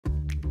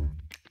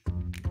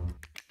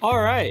All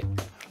right.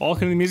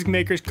 Welcome to the Music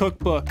Maker's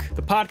Cookbook,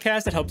 the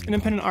podcast that helps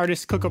independent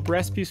artists cook up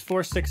recipes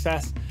for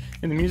success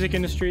in the music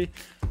industry.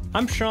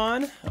 I'm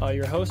Sean,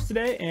 your host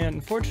today, and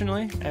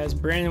unfortunately, as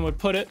Brandon would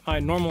put it, my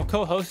normal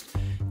co-host,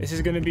 this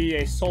is going to be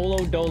a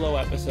solo dolo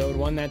episode,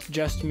 one that's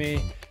just me.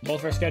 Both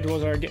of our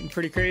schedules are getting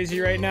pretty crazy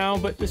right now,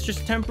 but it's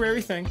just a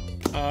temporary thing.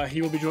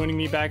 He will be joining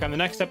me back on the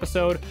next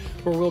episode,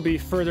 where we'll be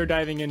further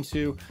diving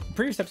into the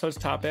previous episode's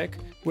topic,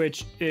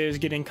 which is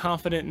getting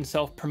confident in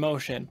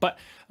self-promotion. But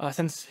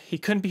since he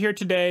couldn't be here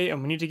today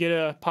and we need to get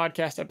a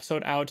podcast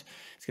episode out,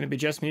 it's going to be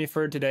just me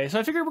for today. So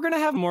I figured we're going to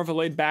have more of a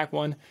laid-back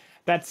one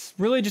that's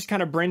really just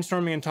kind of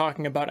brainstorming and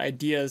talking about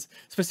ideas,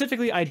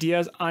 specifically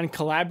ideas on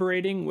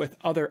collaborating with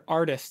other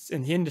artists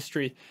in the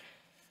industry.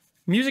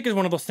 Music is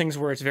one of those things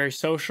where it's very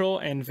social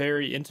and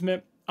very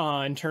intimate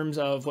in terms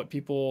of what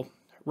people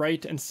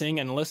write and sing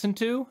and listen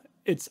to.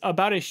 It's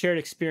about a shared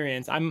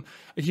experience. I'm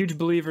a huge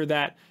believer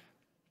that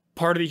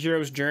part of the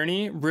hero's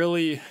journey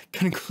really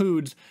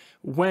concludes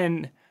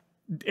when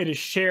it is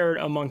shared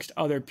amongst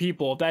other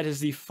people. That is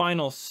the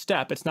final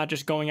step. It's not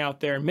just going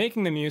out there and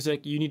making the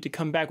music. You need to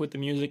come back with the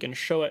music and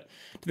show it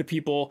to the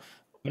people.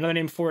 Another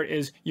name for it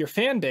is your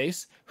fan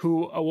base,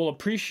 who will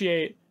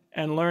appreciate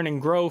and learn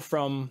and grow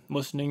from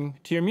listening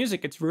to your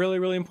music. It's really,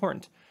 really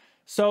important.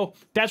 So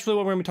that's really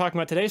what we're going to be talking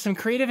about today. Some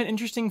creative and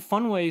interesting,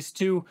 fun ways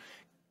to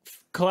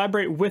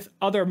collaborate with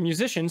other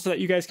musicians so that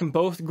you guys can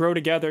both grow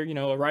together. You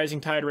know, a rising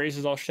tide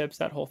raises all ships,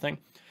 that whole thing.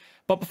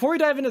 But before we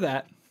dive into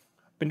that,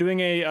 been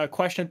doing a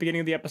question at the beginning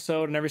of the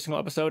episode and every single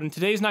episode, and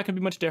today's not going to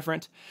be much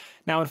different.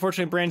 Now,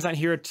 unfortunately, Brandon's not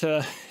here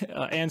to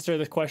answer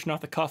the question off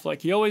the cuff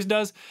like he always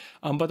does,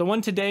 but the one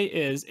today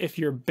is, if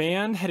your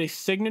band had a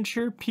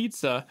signature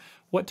pizza,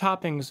 what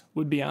toppings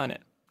would be on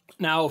it?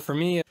 Now, for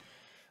me,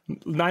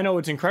 I know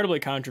it's incredibly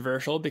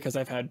controversial because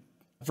I've had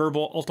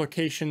verbal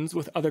altercations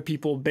with other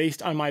people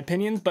based on my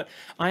opinions, but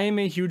I am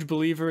a huge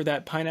believer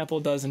that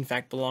pineapple does in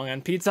fact belong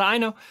on pizza. I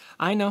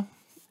know,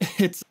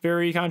 it's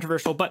very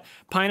controversial, but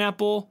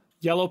pineapple,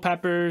 yellow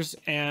peppers,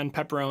 and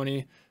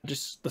pepperoni,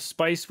 just the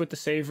spice with the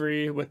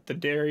savory, with the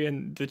dairy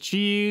and the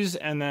cheese,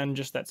 and then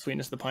just that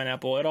sweetness of the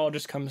pineapple. It all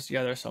just comes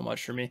together so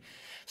much for me.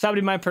 So that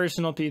would be my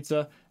personal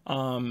pizza.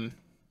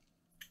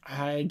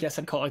 I guess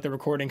I'd call it like the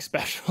recording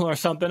special or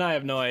something. I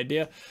have no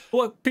idea.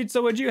 What pizza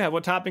would you have?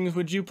 What toppings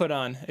would you put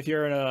on? If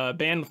you're in a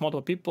band with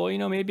multiple people, you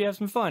know, maybe have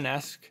some fun.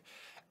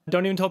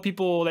 Don't even tell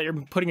people that you're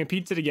putting a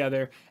pizza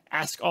together.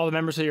 Ask all the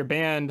members of your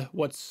band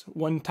what's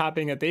one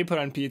topping that they put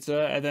on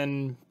pizza, and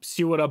then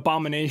see what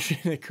abomination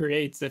it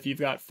creates if you've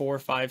got 4,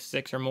 5,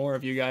 6 or more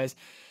of you guys.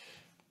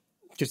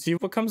 Just see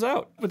what comes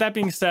out. With that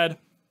being said,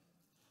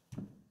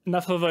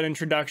 enough of an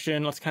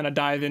introduction. Let's kind of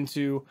dive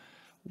into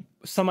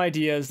some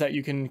ideas that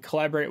you can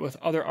collaborate with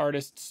other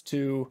artists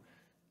to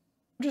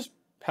just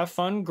have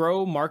fun,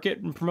 grow, market,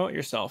 and promote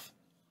yourself.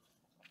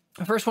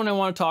 The first one I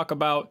want to talk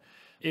about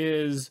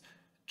is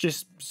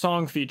just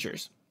song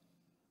features.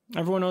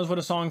 Everyone knows what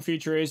a song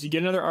feature is. You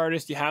get another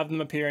artist, you have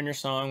them appear in your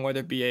song, whether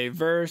it be a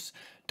verse,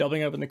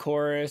 doubling up in the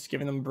chorus,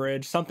 giving them a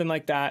bridge, something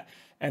like that.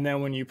 And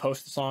then when you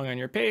post the song on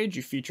your page,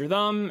 you feature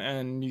them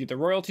and you get the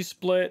royalty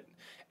split.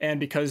 And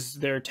because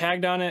they're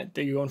tagged on it,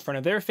 they go in front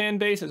of their fan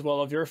base as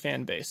well as your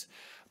fan base.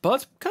 But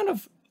let's kind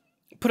of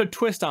put a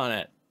twist on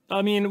it.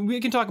 I mean, we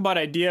can talk about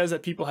ideas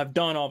that people have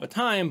done all the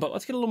time, but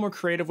let's get a little more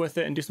creative with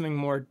it and do something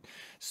more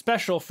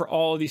special for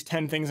all of these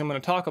 10 things I'm going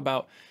to talk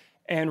about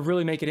and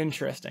really make it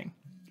interesting.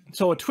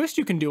 So a twist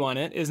you can do on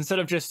it is, instead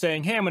of just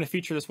saying, hey, I'm going to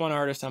feature this one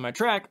artist on my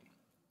track,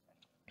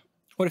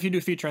 what if you do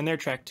a feature on their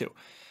track too?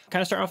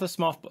 Kind of starting off with a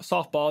small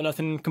softball,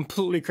 nothing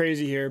completely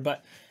crazy here,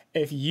 but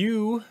if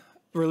you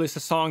release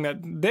a song that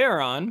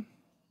they're on,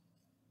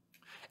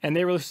 and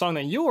they release a song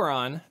that you're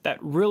on, that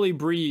really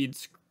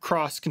breeds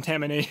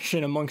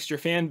cross-contamination amongst your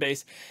fan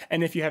base.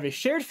 And if you have a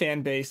shared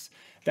fan base,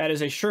 that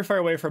is a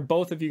surefire way for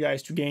both of you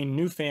guys to gain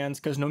new fans,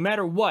 because no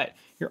matter what,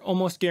 you're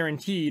almost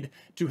guaranteed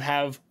to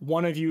have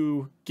one of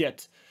you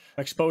get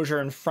exposure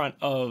in front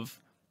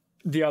of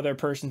the other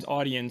person's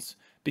audience,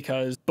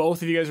 because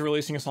both of you guys are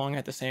releasing a song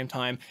at the same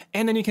time,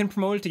 and then you can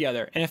promote it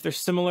together. And if they're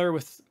similar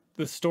with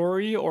the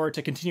story, or it's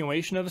a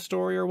continuation of a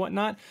story or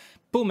whatnot,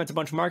 boom, it's a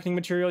bunch of marketing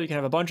material. You can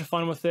have a bunch of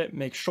fun with it,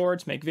 make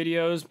shorts, make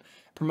videos,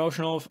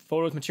 promotional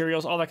photos,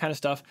 materials, all that kind of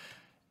stuff.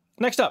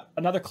 Next up,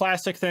 another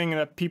classic thing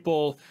that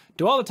people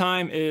do all the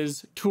time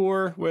is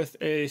tour with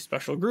a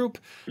special group.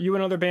 You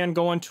and another band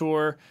go on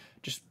tour,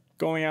 just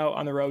going out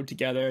on the road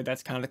together.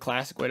 That's kind of the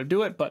classic way to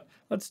do it, but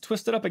let's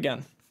twist it up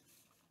again.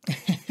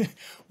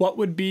 What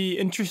would be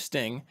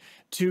interesting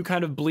to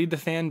kind of bleed the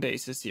fan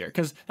bases here?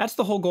 Because that's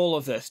the whole goal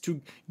of this,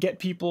 to get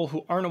people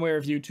who aren't aware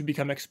of you to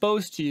become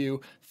exposed to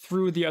you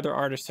through the other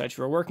artists that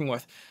you are working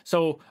with.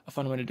 So a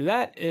fun way to do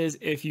that is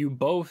if you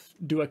both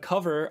do a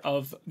cover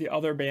of the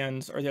other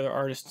band's or the other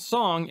artist's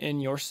song in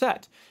your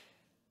set.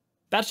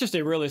 That's just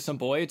a really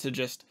simple way to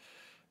just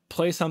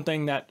play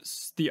something that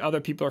the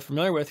other people are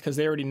familiar with, because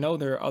they already know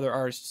their other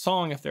artist's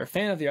song if they're a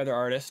fan of the other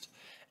artist.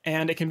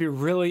 And it can be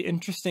really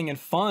interesting and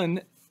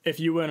fun if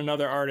you and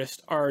another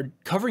artist are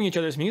covering each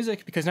other's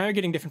music, because now you're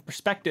getting different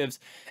perspectives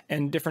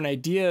and different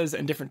ideas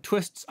and different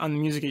twists on the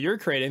music that you're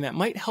creating that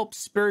might help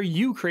spur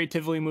you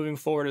creatively moving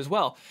forward as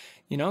well.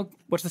 You know,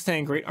 what's the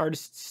saying? Great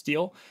artists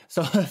steal.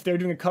 So if they're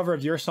doing a cover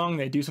of your song,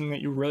 they do something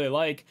that you really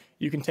like,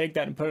 you can take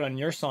that and put it on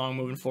your song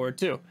moving forward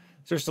too.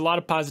 So there's a lot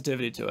of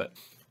positivity to it.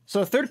 So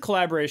the third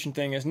collaboration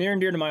thing is near and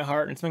dear to my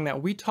heart, and something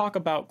that we talk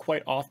about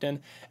quite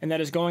often, and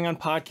that is going on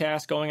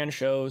podcasts, going on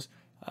shows,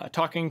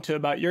 talking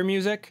about your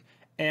music.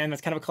 And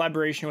that's kind of a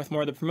collaboration with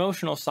more of the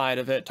promotional side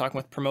of it, talking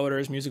with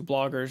promoters, music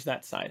bloggers,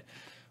 that side.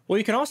 Well,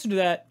 you can also do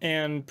that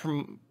and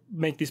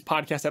make these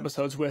podcast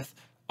episodes with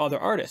other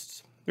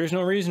artists. There's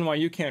no reason why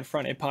you can't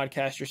front a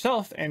podcast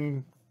yourself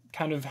and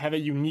kind of have a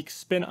unique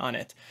spin on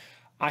it.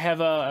 I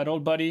have an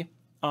old buddy,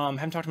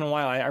 haven't talked to him in a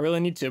while. I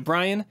really need to.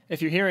 Brian,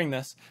 if you're hearing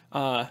this,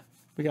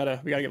 we gotta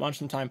get lunch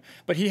sometime.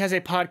 But he has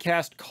a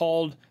podcast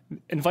called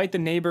Invite the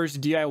Neighbors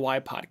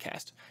DIY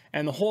Podcast.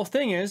 And the whole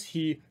thing is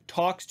he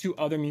talks to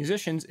other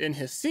musicians in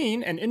his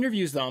scene and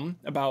interviews them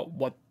about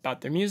what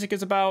their music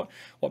is about,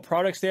 what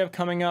products they have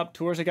coming up,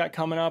 tours they got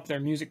coming up, their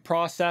music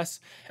process.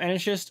 And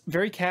it's just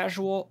very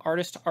casual,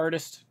 artist to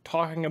artist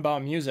talking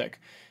about music.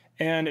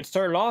 And it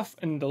started off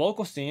in the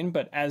local scene,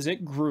 but as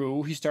it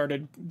grew, he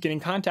started getting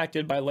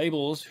contacted by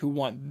labels who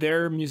want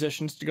their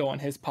musicians to go on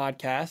his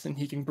podcast, and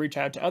he can reach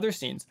out to other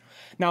scenes.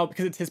 Now,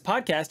 because it's his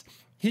podcast,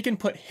 he can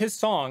put his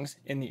songs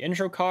in the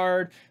intro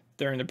card,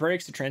 during the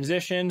breaks, the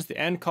transitions, the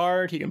end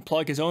card. He can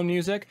plug his own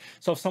music.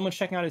 So if someone's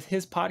checking out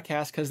his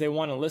podcast because they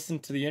want to listen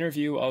to the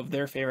interview of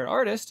their favorite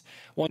artist,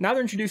 well, now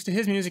they're introduced to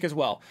his music as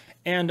well.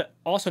 And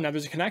also now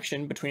there's a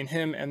connection between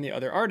him and the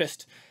other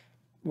artist,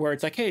 where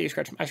it's like, hey, I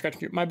scratch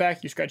my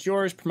back, you scratch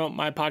yours, promote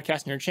my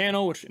podcast on your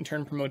channel, which in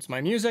turn promotes my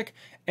music,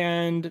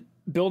 and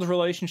build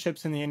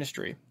relationships in the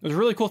industry. It was a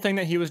really cool thing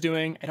that he was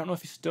doing. I don't know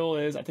if he still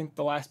is. I think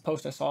the last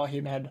post I saw,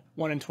 he had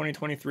one in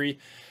 2023.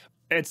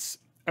 It's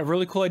a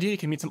really cool idea. You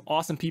can meet some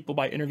awesome people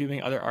by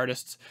interviewing other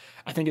artists.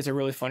 I think it's a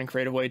really fun and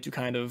creative way to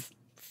kind of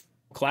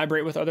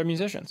collaborate with other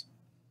musicians.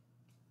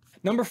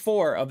 Number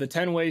 4 of the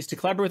 10 ways to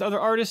collaborate with other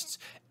artists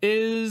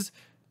is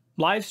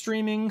live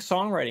streaming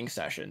songwriting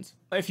sessions.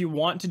 If you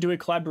want to do a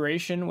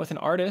collaboration with an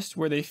artist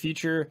where they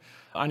feature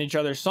on each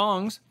other's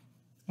songs,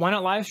 why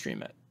not live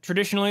stream it?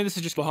 Traditionally, this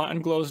is just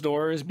behind closed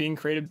doors being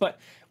created, but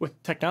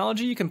with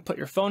technology, you can put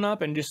your phone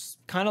up and just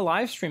kind of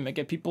live stream it,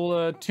 get people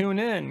to tune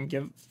in,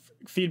 give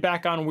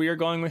feedback on where you're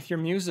going with your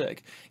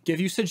music, give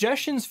you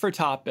suggestions for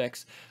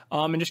topics,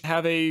 and just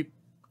have a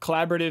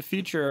collaborative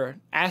feature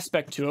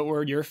aspect to it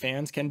where your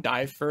fans can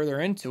dive further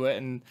into it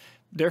and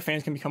their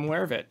fans can become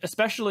aware of it.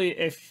 Especially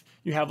if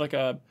you have like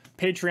a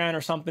Patreon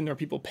or something where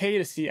people pay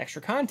to see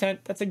extra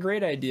content, that's a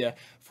great idea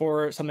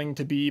for something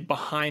to be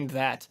behind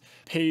that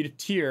paid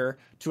tier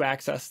to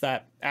access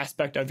that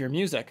aspect of your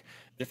music.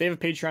 If they have a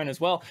Patreon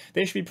as well,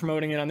 they should be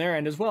promoting it on their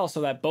end as well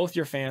so that both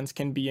your fans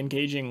can be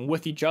engaging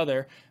with each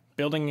other,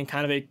 building in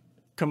kind of a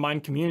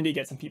combined community,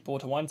 get some people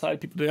to one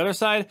side, people to the other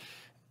side.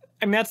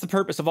 I mean, that's the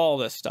purpose of all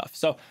of this stuff.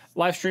 So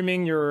live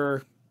streaming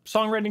your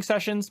songwriting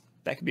sessions,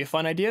 that could be a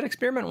fun idea to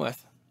experiment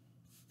with.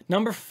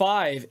 Number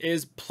 5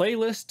 is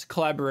playlist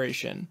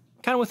collaboration,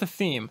 kind of with a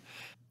theme.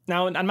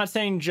 Now, I'm not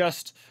saying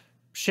just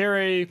share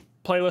a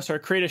playlist or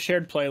create a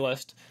shared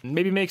playlist.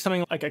 Maybe make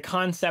something like a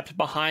concept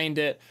behind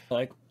it,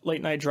 like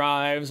late night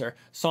drives or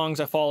songs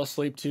I fall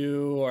asleep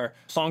to or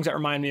songs that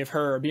remind me of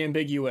her or be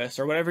ambiguous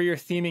or whatever your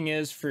theming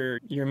is for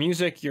your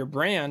music, your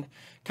brand.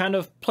 Kind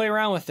of play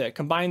around with it,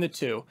 combine the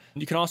two.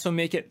 You can also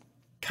make it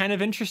kind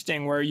of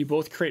interesting where you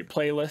both create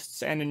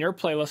playlists, and in your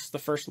playlists, the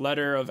first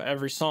letter of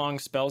every song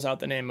spells out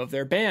the name of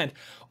their band.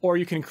 Or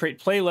you can create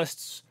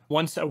playlists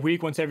once a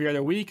week, once every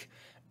other week,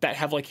 that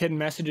have like hidden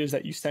messages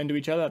that you send to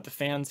each other that the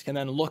fans can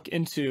then look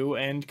into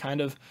and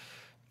kind of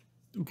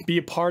be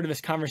a part of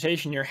this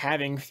conversation you're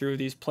having through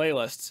these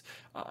playlists.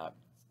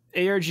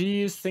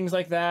 ARGs, things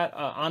like that,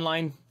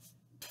 online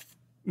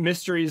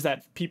mysteries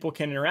that people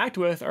can interact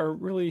with are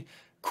really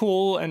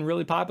cool and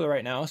really popular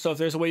right now. So if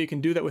there's a way you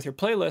can do that with your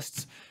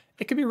playlists,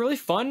 it could be really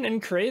fun and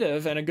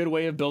creative and a good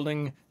way of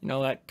building, you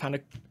know, that kind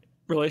of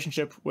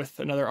relationship with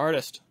another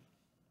artist.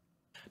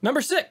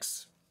 Number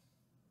 6,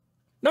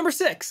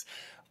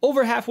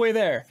 over halfway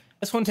there.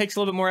 This one takes a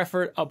little bit more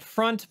effort up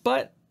front,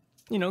 but,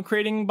 you know,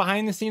 creating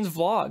behind the scenes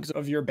vlogs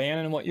of your band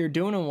and what you're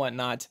doing and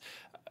whatnot.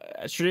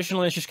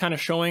 Traditionally, it's just kind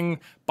of showing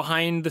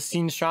behind the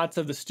scenes shots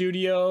of the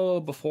studio,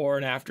 before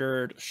and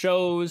after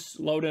shows,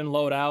 load in,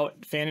 load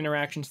out, fan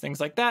interactions, things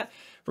like that,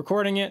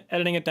 recording it,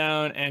 editing it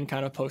down, and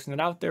kind of posting it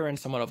out there in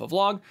somewhat of a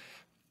vlog.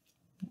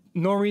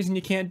 No reason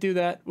you can't do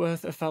that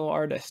with a fellow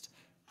artist.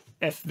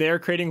 If they're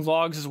creating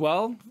vlogs as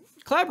well,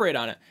 collaborate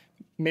on it.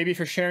 Maybe if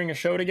you're sharing a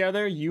show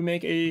together, you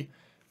make a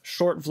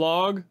short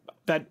vlog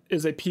that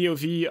is a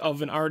POV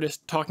of an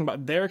artist talking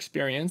about their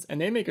experience,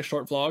 and they make a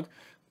short vlog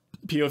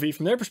POV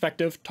from their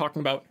perspective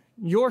talking about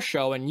your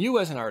show and you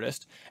as an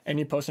artist, and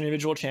you post on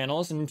individual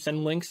channels and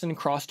send links and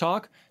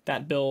crosstalk.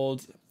 That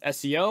builds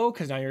SEO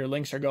because now your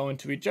links are going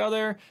to each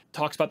other,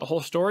 talks about the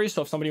whole story.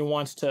 So if somebody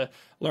wants to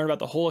learn about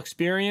the whole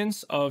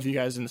experience of you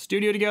guys in the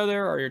studio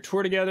together or your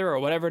tour together or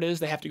whatever it is,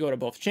 they have to go to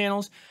both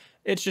channels.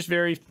 It's just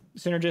very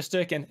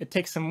synergistic, and it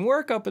takes some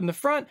work up in the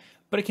front,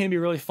 but it can be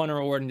really fun and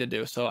rewarding to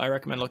do. So I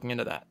recommend looking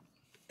into that.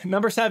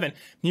 Number 7,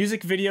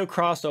 music video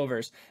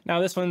crossovers.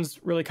 Now this one's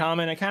really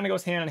common. It kind of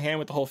goes hand in hand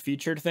with the whole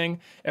featured thing.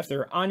 If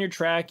they're on your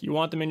track, you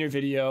want them in your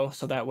video,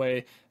 so that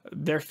way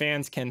their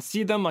fans can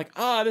see them like,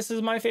 this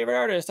is my favorite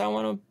artist, I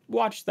want to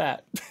watch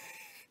that.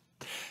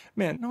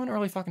 Man, no one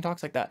really fucking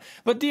talks like that.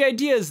 But the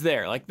idea is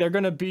there. Like, they're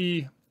going to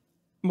be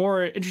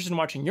more interested in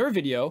watching your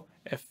video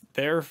if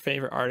their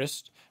favorite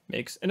artist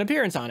makes an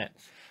appearance on it.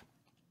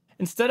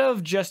 Instead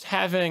of just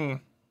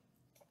having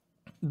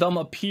them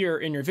appear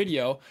in your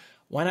video,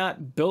 why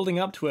not building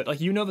up to it? Like,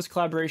 you know this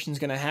collaboration is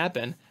going to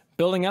happen.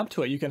 Building up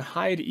to it, you can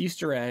hide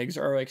Easter eggs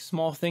or like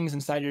small things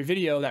inside your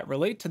video that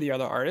relate to the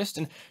other artist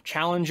and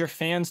challenge your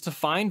fans to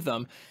find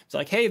them. It's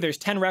like, hey, there's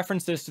 10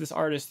 references to this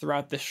artist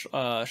throughout this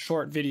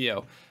short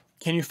video.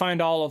 Can you find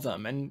all of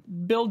them? And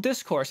build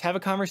discourse, have a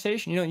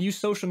conversation. You know, use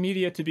social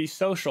media to be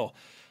social.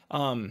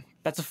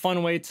 That's a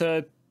fun way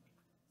to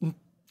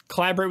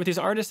collaborate with these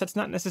artists. That's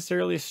not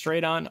necessarily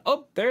straight on,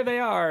 oh, there they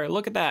are,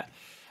 look at that.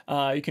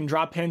 You can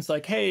drop hints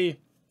like, hey,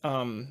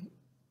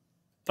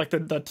 like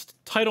the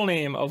title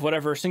name of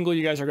whatever single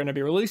you guys are going to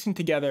be releasing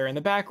together in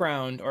the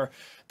background, or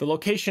the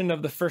location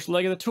of the first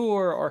leg of the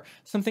tour, or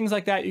some things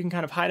like that. You can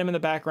kind of hide them in the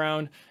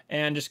background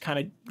and just kind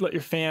of let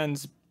your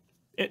fans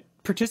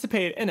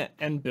participate in it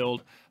and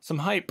build some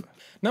hype.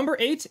 Number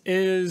 8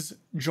 is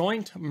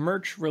joint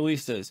merch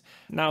releases.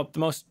 Now, the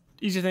most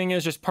easy thing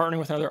is just partnering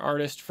with another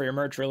artist for your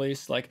merch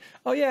release. Like,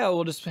 oh yeah,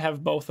 we'll just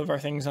have both of our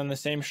things on the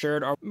same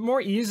shirt. Or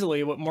more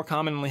easily, what more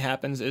commonly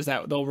happens is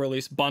that they'll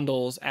release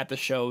bundles at the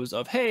shows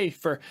of, hey,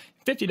 for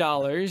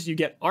 $50, you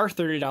get our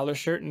 $30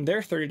 shirt and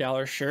their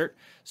 $30 shirt.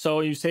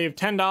 So you save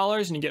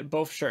 $10 and you get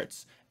both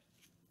shirts.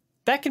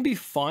 That can be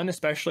fun,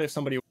 especially if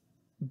somebody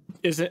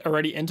isn't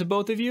already into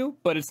both of you,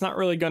 but it's not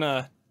really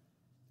gonna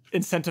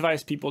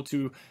incentivize people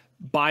to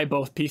buy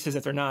both pieces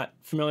if they're not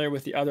familiar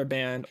with the other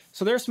band.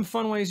 So there are some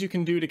fun ways you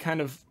can do to kind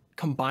of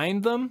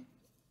combine them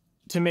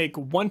to make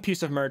one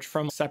piece of merch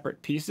from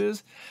separate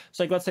pieces.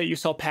 So like, let's say you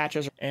sell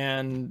patches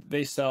and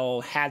they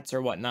sell hats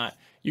or whatnot.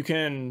 You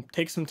can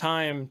take some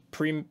time,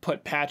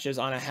 put patches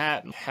on a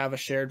hat and have a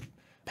shared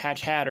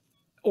patch hat.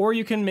 Or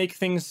you can make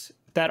things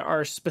that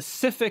are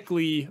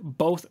specifically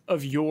both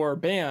of your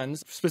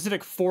bands,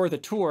 specific for the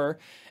tour,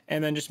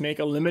 and then just make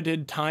a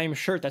limited time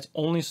shirt that's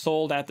only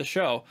sold at the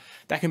show.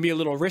 That can be a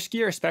little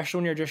riskier, especially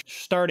when you're just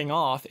starting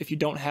off, if you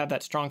don't have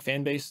that strong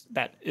fan base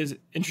that is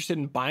interested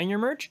in buying your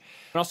merch.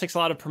 It also takes a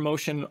lot of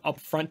promotion up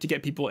front to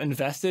get people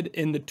invested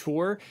in the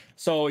tour.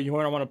 So you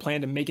want to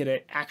plan to make it an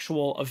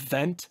actual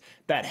event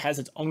that has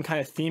its own kind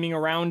of theming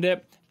around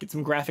it, get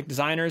some graphic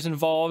designers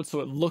involved so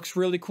it looks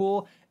really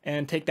cool,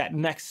 and take that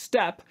next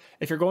step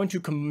if you're going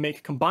to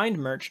make combined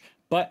merch.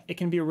 But it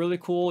can be a really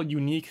cool,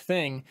 unique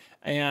thing,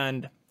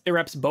 and it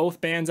reps both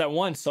bands at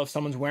once. So if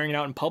someone's wearing it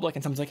out in public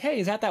and someone's like, hey,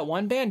 is that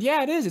one band?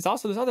 Yeah, it is. It's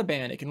also this other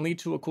band. It can lead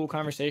to a cool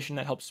conversation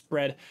that helps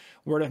spread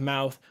word of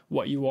mouth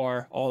what you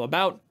are all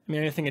about. I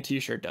mean, anything a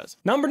t-shirt does.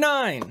 Number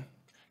 9,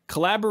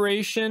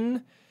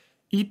 collaboration,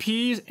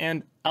 EPs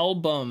and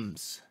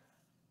albums.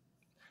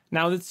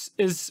 Now, this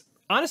is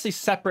honestly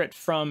separate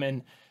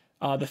from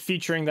the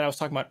featuring that I was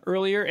talking about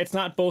earlier. It's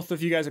not both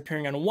of you guys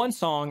appearing on one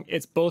song.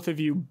 It's both of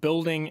you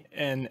building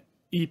an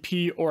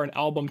EP or an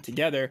album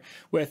together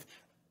with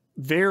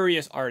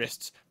various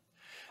artists.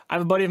 I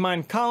have a buddy of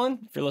mine, Colin,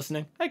 if you're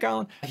listening. Hey,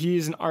 Colin.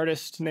 He's an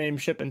artist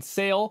named Ship and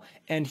Sail,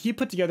 and he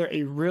put together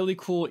a really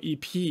cool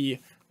EP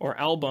or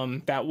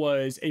album that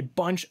was a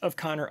bunch of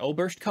Conor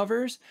Oberst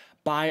covers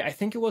by, I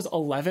think it was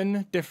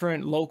 11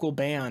 different local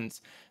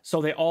bands.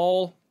 So they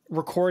all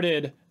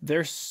recorded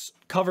their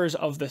covers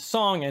of the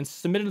song and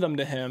submitted them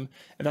to him.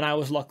 And then I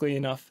was lucky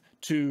enough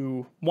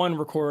to, one,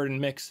 record and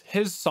mix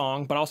his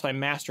song, but also I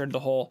mastered the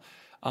whole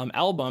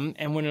album.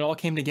 And when it all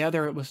came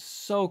together, it was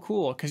so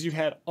cool because you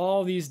had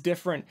all these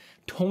different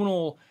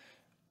tonal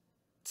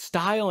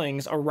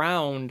stylings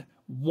around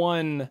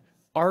one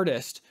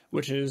artist,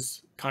 which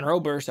is Conor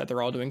Oberst, that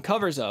they're all doing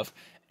covers of.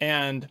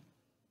 And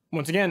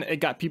once again, it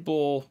got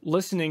people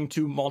listening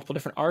to multiple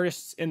different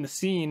artists in the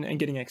scene and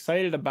getting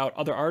excited about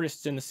other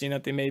artists in the scene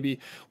that they maybe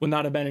would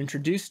not have been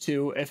introduced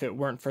to if it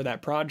weren't for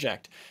that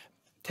project.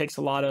 It takes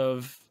a lot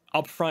of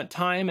upfront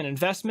time and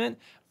investment,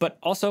 but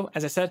also,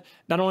 as I said,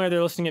 not only are they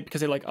listening it because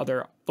they like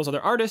those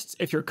other artists,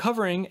 if you're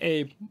covering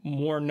a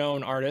more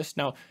known artist,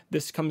 now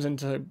this comes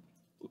into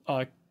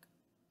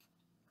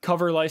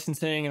cover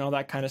licensing and all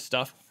that kind of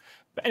stuff.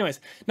 But anyways,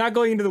 not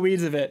going into the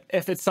weeds of it,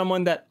 if it's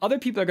someone that other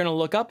people are going to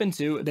look up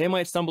into, they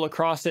might stumble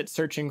across it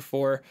searching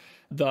for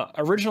the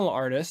original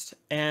artist,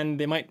 and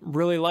they might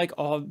really like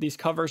all of these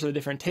covers or the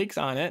different takes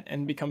on it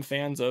and become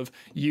fans of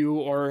you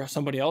or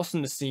somebody else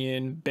in the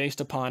scene based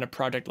upon a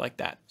project like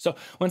that. So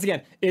once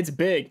again, it's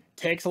big,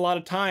 takes a lot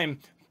of time,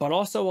 but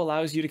also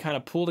allows you to kind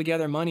of pull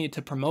together money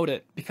to promote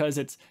it, because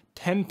it's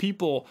 10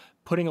 people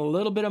putting a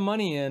little bit of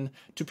money in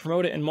to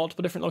promote it in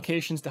multiple different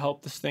locations to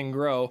help this thing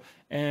grow.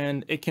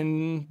 And it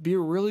can be a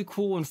really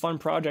cool and fun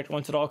project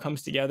once it all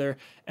comes together,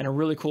 and a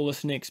really cool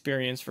listening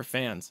experience for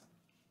fans.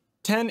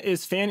 10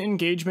 is fan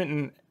engagement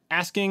and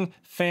asking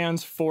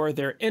fans for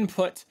their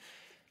input.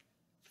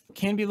 It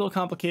can be a little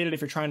complicated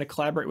if you're trying to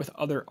collaborate with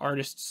other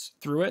artists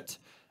through it.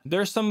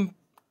 There's some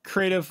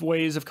creative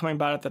ways of coming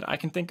about it that I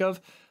can think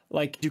of.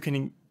 Like, you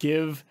can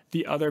give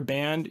the other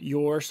band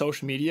your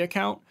social media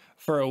account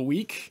for a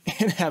week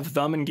and have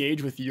them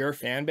engage with your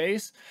fan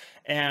base,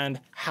 and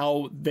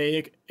how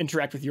they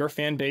interact with your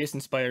fan base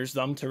inspires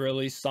them to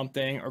release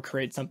something or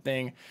create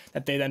something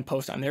that they then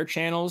post on their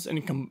channels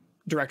and can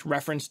direct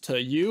reference to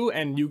you,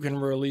 and you can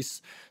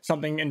release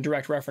something in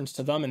direct reference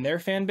to them and their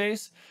fan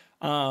base.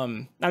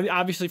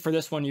 Obviously for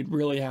this one, you'd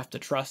really have to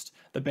trust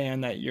the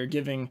band that you're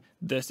giving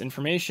this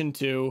information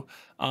to,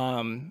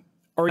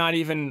 or not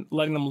even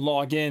letting them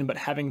log in, but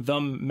having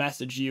them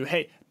message you,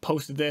 hey,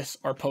 post this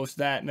or post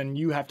that, and then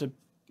you have to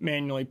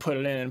manually put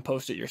it in and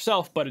post it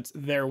yourself, but it's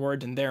their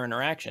words and their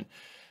interaction.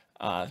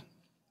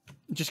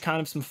 Just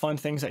kind of some fun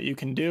things that you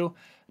can do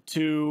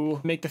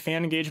to make the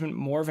fan engagement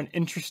more of an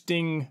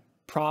interesting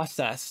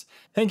process.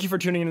 Thank you for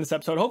tuning into this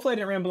episode. Hopefully I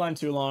didn't ramble on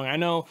too long. I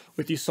know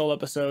with these solo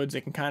episodes,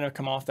 it can kind of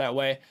come off that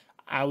way.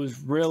 I was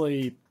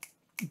really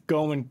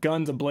going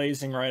guns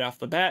a-blazing right off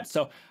the bat,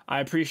 so I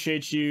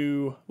appreciate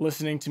you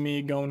listening to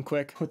me going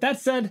quick. With that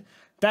said,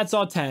 that's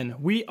all 10.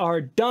 We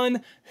are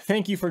done.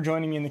 Thank you for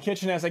joining me in the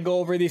kitchen as I go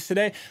over these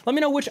today. Let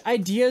me know which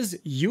ideas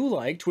you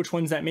liked, which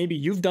ones that maybe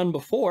you've done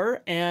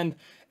before, and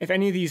if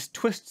any of these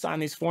twists on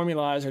these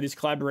formulas or these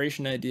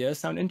collaboration ideas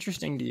sound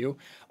interesting to you.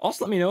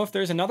 Also, let me know if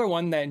there's another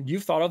one that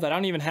you've thought of that I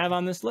don't even have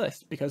on this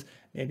list, because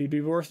maybe it'd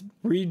be worth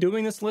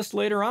redoing this list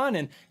later on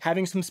and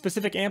having some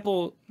specific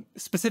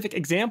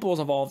examples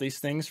of all of these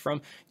things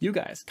from you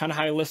guys. Kind of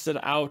how I listed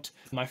out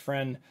my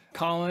friend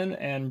Colin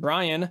and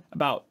Brian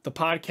about the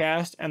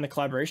podcast and the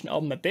collaboration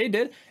album that they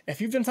did.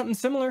 If you've done something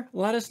similar,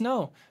 let us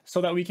know so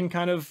that we can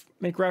kind of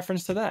make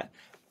reference to that.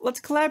 Let's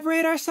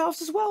collaborate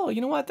ourselves as well. You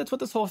know what? That's what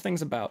this whole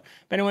thing's about.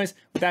 But anyways,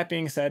 with that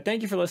being said,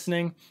 thank you for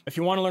listening. If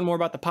you want to learn more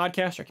about the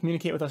podcast or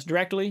communicate with us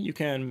directly, you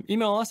can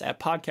email us at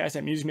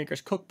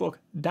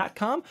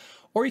podcast@musicmakerscookbook.com,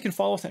 or you can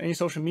follow us on any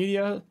social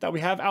media that we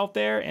have out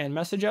there and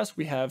message us.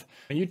 We have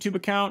a YouTube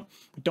account.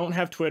 We don't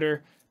have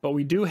Twitter, but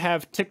we do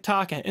have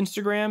TikTok and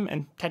Instagram,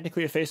 and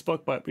technically a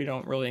Facebook, but we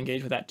don't really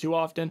engage with that too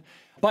often.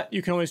 But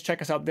you can always check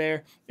us out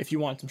there if you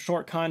want some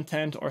short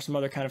content or some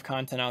other kind of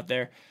content out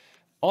there.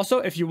 Also,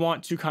 if you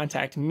want to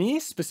contact me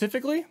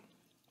specifically,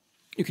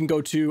 you can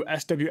go to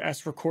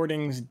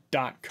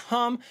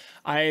swsrecordings.com.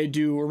 I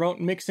do remote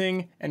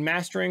mixing and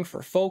mastering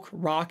for folk,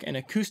 rock, and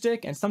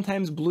acoustic, and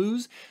sometimes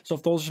blues. So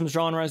if those are some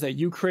genres that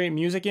you create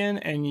music in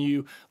and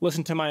you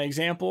listen to my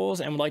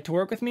examples and would like to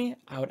work with me,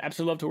 I would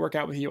absolutely love to work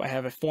out with you. I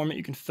have a form that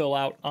you can fill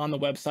out on the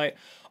website.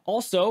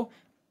 Also,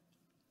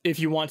 if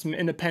you want some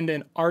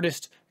independent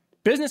artist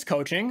business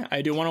coaching,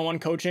 I do one-on-one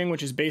coaching,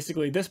 which is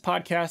basically this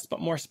podcast,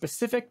 but more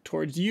specific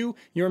towards you,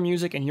 your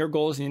music, and your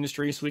goals in the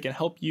industry, so we can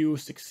help you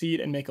succeed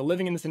and make a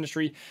living in this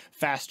industry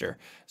faster.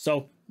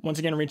 So once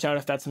again, reach out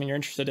if that's something you're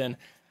interested in.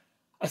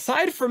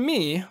 Aside from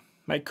me,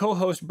 my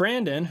co-host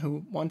Brandon,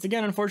 who once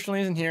again,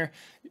 unfortunately isn't here,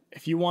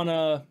 if you want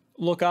to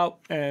look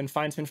up and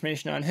find some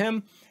information on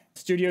him,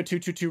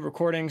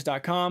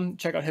 studio222recordings.com.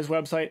 Check out his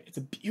website. It's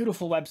a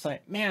beautiful website.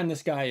 Man,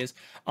 this guy is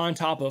on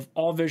top of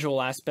all visual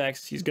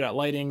aspects. He's good at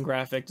lighting,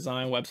 graphic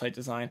design, website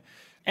design,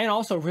 and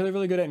also really,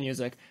 really good at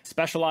music.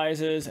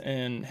 Specializes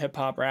in hip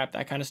hop, rap,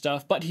 that kind of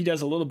stuff, but he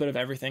does a little bit of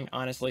everything,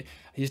 honestly.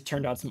 He's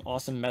turned out some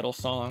awesome metal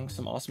songs,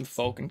 some awesome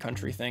folk and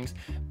country things,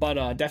 but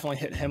definitely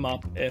hit him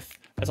up if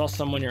that's also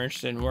someone you're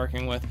interested in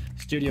working with,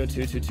 Studio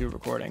 222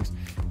 Recordings.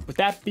 With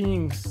that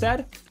being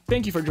said,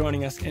 thank you for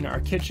joining us in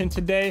our kitchen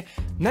today.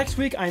 Next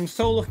week, I'm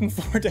so looking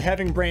forward to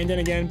having Brandon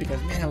again,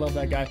 because man, I love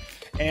that guy,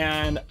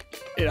 and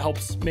it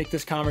helps make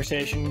this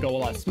conversation go a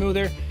lot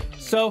smoother.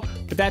 So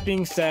with that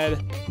being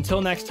said,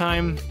 until next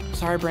time,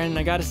 sorry Brandon,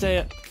 I gotta say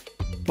it,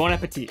 bon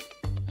appetit.